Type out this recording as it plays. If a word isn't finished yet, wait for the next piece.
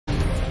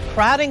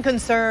Crowding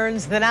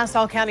concerns. The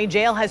Nassau County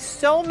Jail has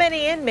so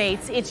many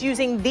inmates, it's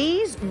using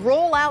these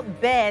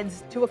roll-out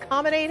beds to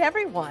accommodate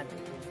everyone.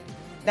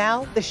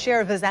 Now, the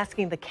sheriff is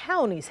asking the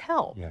county's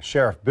help. Yeah,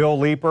 Sheriff Bill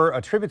Leeper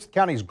attributes the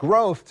county's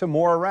growth to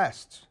more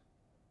arrests.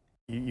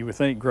 You would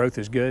think growth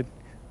is good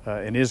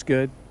and is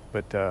good,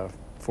 but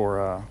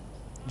for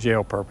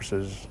jail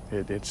purposes,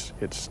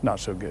 it's not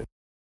so good.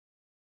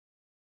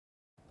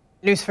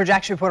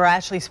 News4Jax reporter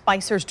Ashley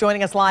Spicer is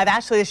joining us live.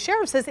 Ashley, the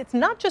sheriff says it's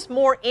not just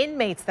more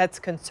inmates that's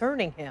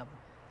concerning him.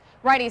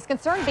 Right, he's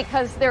concerned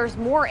because there's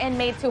more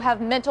inmates who have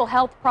mental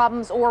health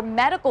problems or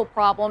medical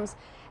problems.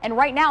 And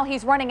right now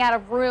he's running out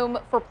of room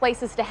for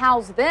places to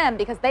house them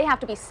because they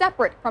have to be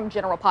separate from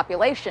general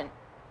population.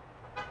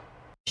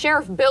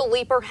 Sheriff Bill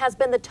Leeper has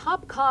been the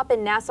top cop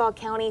in Nassau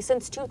County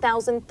since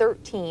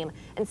 2013.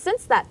 And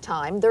since that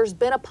time, there's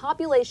been a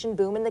population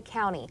boom in the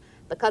county.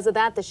 Because of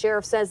that, the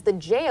sheriff says the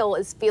jail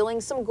is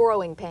feeling some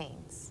growing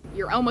pains.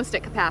 You're almost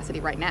at capacity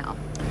right now.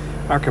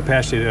 Our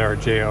capacity at our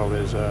jail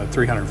is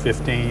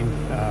 315.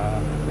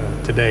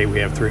 Today we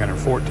have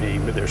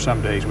 314, but there's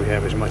some days we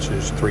have as much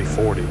as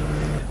 340.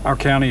 Our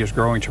county is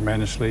growing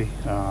tremendously.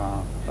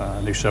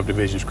 New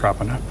subdivisions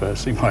cropping up,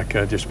 seem like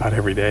just about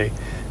every day.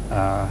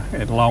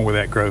 And along with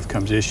that growth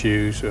comes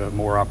issues,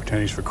 more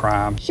opportunities for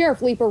crime.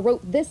 Sheriff Leeper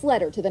wrote this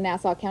letter to the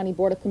Nassau County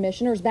Board of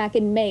Commissioners back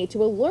in May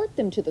to alert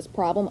them to this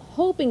problem,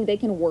 hoping they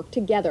can work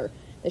together.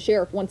 The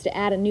sheriff wants to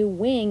add a new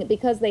wing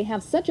because they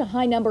have such a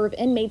high number of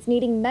inmates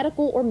needing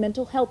medical or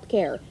mental health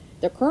care.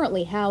 They're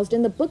currently housed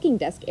in the booking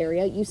desk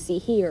area you see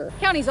here.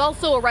 County's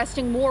also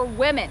arresting more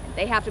women.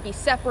 They have to be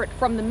separate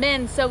from the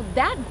men, so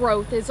that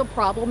growth is a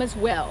problem as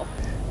well.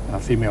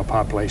 Female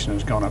population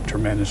has gone up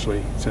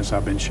tremendously since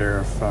I've been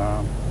sheriff.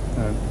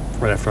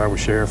 Right after I was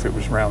sheriff, it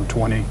was around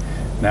 20.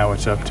 Now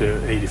it's up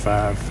to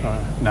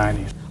 85,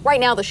 90. Right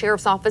now, the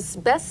sheriff's office's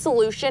best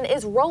solution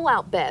is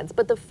rollout beds,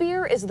 but the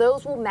fear is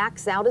those will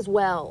max out as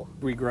well.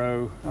 We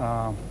grow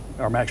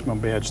our maximum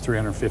beds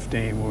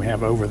 315. When we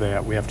have over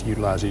that, we have to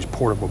utilize these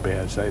portable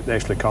beds. They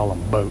actually call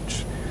them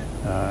boats,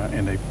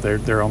 and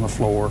they're on the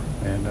floor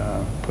and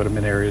put them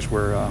in areas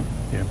where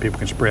people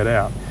can spread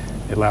out.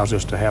 It allows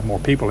us to have more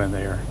people in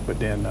there, but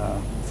then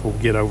if we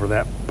get over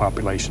that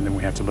population, then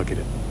we have to look at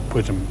it,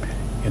 put them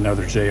in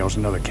other jails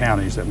in other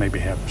counties that maybe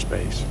have the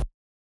space.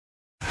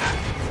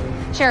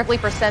 Sheriff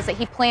Leeper says that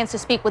he plans to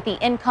speak with the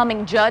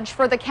incoming judge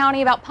for the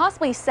county about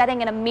possibly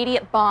setting an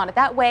immediate bond.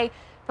 That way,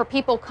 for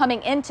people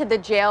coming into the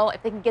jail,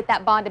 if they can get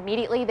that bond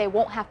immediately, they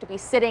won't have to be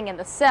sitting in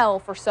the cell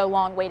for so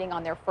long waiting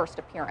on their first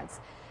appearance.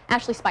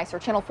 Ashley Spicer,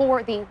 Channel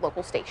 4, the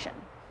local station.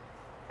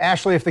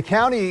 Ashley, if the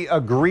county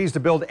agrees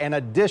to build an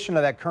addition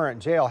to that current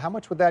jail, how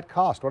much would that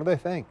cost? What do they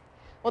think?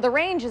 Well, the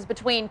range is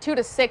between $2 to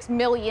 $6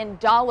 million,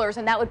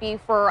 and that would be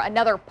for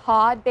another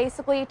pod,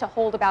 basically, to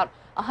hold about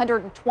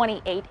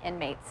 128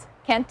 inmates.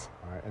 Kent?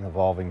 All right, an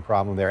evolving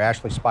problem there.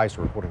 Ashley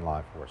Spicer reporting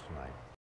live for us tonight.